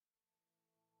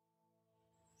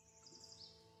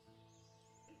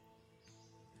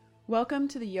Welcome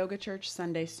to the Yoga Church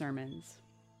Sunday Sermons.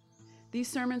 These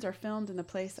sermons are filmed in the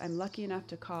place I'm lucky enough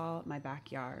to call my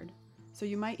backyard, so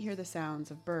you might hear the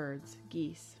sounds of birds,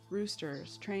 geese,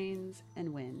 roosters, trains,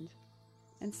 and wind,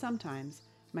 and sometimes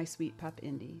my sweet pup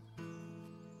Indy.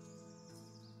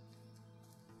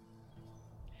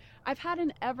 I've had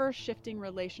an ever-shifting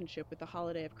relationship with the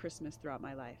holiday of Christmas throughout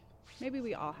my life. Maybe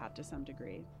we all have to some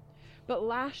degree. But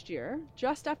last year,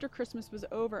 just after Christmas was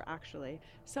over actually,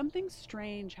 something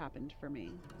strange happened for me.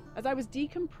 As I was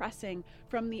decompressing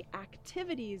from the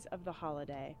activities of the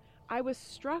holiday, I was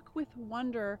struck with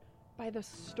wonder by the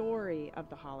story of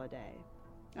the holiday.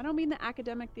 I don't mean the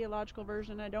academic theological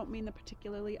version. I don't mean the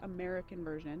particularly American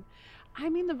version. I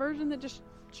mean the version that just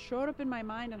showed up in my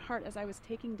mind and heart as I was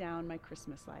taking down my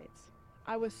Christmas lights.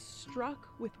 I was struck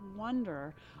with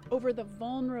wonder over the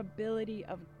vulnerability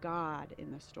of God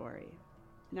in the story.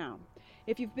 Now,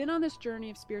 if you've been on this journey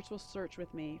of spiritual search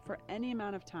with me for any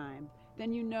amount of time,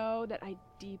 then you know that I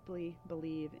deeply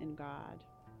believe in God.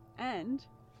 And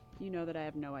you know that I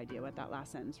have no idea what that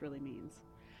last sentence really means.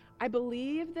 I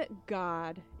believe that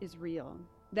God is real,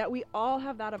 that we all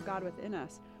have that of God within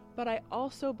us, but I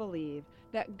also believe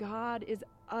that God is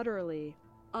utterly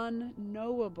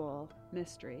unknowable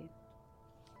mystery.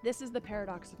 This is the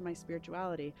paradox of my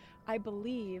spirituality. I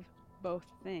believe both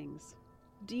things.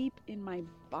 Deep in my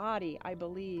body, I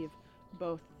believe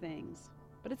both things.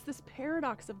 But it's this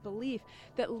paradox of belief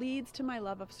that leads to my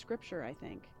love of Scripture, I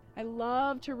think. I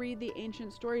love to read the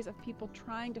ancient stories of people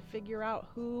trying to figure out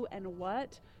who and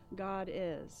what God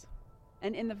is.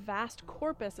 And in the vast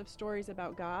corpus of stories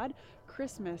about God,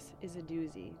 Christmas is a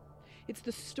doozy. It's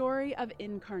the story of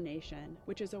incarnation,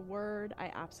 which is a word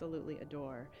I absolutely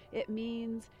adore. It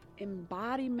means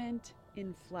embodiment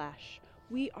in flesh.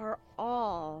 We are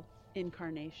all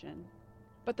incarnation.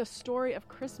 But the story of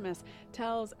Christmas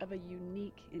tells of a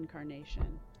unique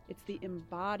incarnation. It's the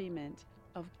embodiment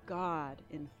of God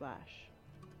in flesh.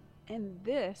 And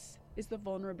this is the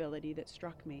vulnerability that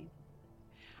struck me.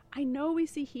 I know we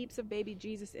see heaps of baby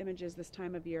Jesus images this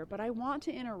time of year, but I want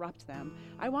to interrupt them.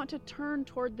 I want to turn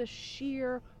toward the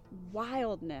sheer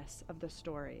wildness of the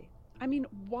story. I mean,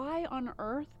 why on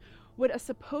earth would a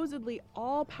supposedly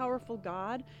all-powerful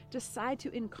God decide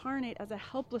to incarnate as a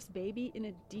helpless baby in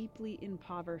a deeply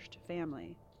impoverished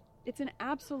family? It's an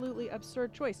absolutely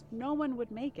absurd choice. No one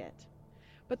would make it.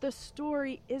 But the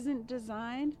story isn't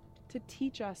designed to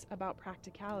teach us about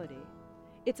practicality.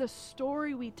 It's a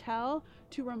story we tell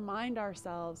to remind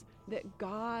ourselves that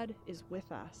God is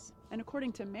with us. And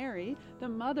according to Mary, the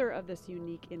mother of this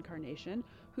unique incarnation,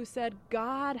 who said,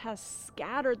 God has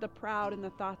scattered the proud in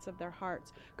the thoughts of their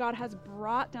hearts. God has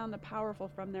brought down the powerful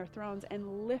from their thrones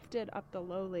and lifted up the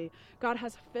lowly. God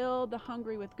has filled the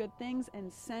hungry with good things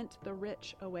and sent the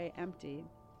rich away empty.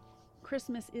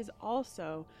 Christmas is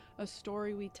also a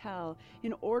story we tell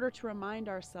in order to remind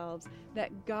ourselves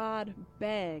that God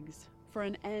begs for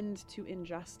an end to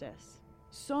injustice.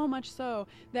 So much so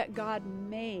that God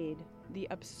made the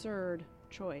absurd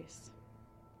choice.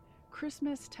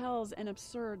 Christmas tells an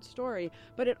absurd story,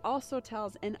 but it also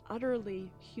tells an utterly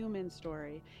human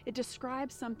story. It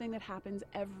describes something that happens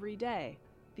every day,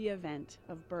 the event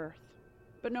of birth.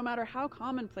 But no matter how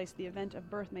commonplace the event of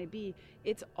birth may be,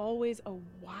 it's always a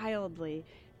wildly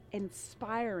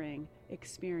inspiring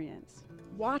experience.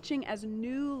 Watching as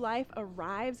new life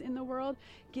arrives in the world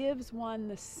gives one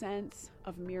the sense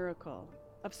of miracle,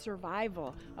 of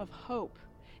survival, of hope.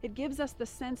 It gives us the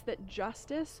sense that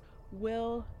justice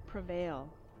will prevail.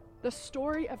 The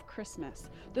story of Christmas,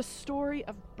 the story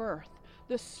of birth,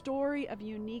 the story of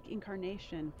unique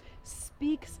incarnation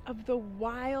speaks of the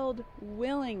wild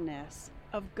willingness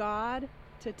of God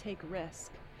to take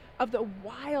risk, of the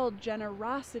wild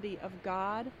generosity of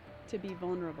God to be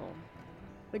vulnerable.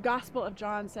 The Gospel of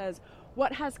John says,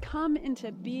 "What has come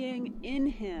into being in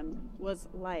him was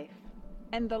life,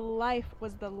 and the life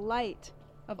was the light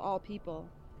of all people.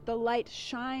 The light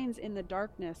shines in the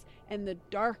darkness, and the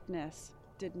darkness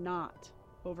did not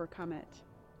overcome it."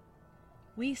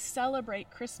 We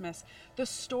celebrate Christmas, the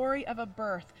story of a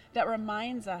birth that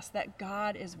reminds us that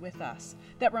God is with us,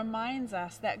 that reminds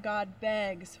us that God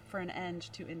begs for an end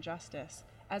to injustice,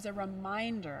 as a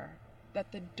reminder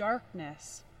that the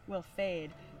darkness will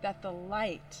fade, that the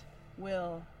light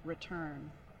will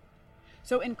return.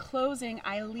 So in closing,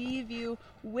 I leave you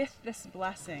with this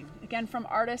blessing, again from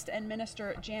artist and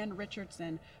minister Jan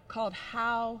Richardson, called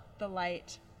How the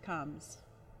Light Comes.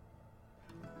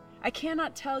 I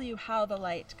cannot tell you how the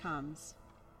light comes.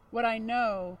 What I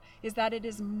know is that it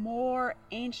is more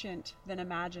ancient than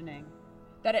imagining,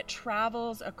 that it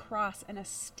travels across an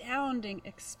astounding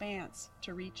expanse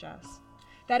to reach us,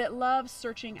 that it loves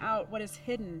searching out what is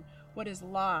hidden what is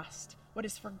lost, what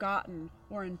is forgotten,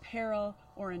 or in peril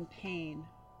or in pain.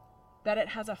 That it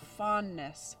has a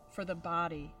fondness for the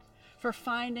body, for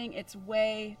finding its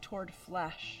way toward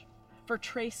flesh, for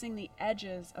tracing the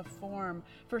edges of form,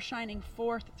 for shining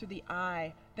forth through the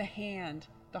eye, the hand,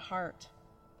 the heart.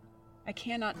 I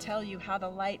cannot tell you how the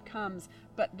light comes,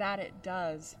 but that it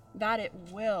does, that it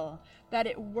will, that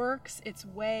it works its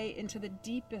way into the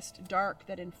deepest dark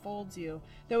that enfolds you,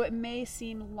 though it may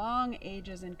seem long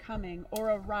ages in coming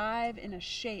or arrive in a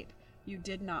shape you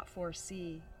did not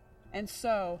foresee. And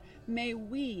so, may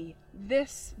we,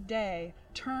 this day,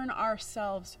 turn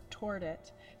ourselves toward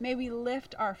it. May we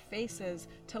lift our faces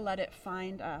to let it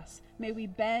find us. May we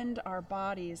bend our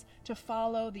bodies to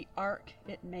follow the arc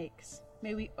it makes.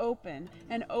 May we open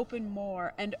and open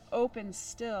more and open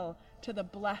still to the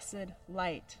blessed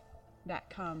light that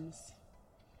comes.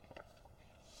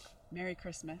 Merry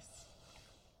Christmas.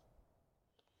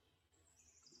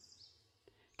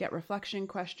 Get reflection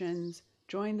questions,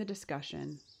 join the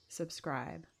discussion,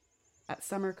 subscribe at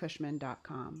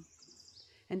summercushman.com.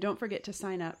 And don't forget to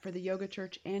sign up for the Yoga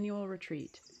Church annual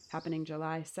retreat happening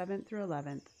July 7th through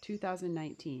 11th,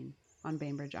 2019 on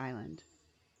Bainbridge Island.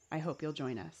 I hope you'll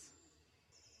join us.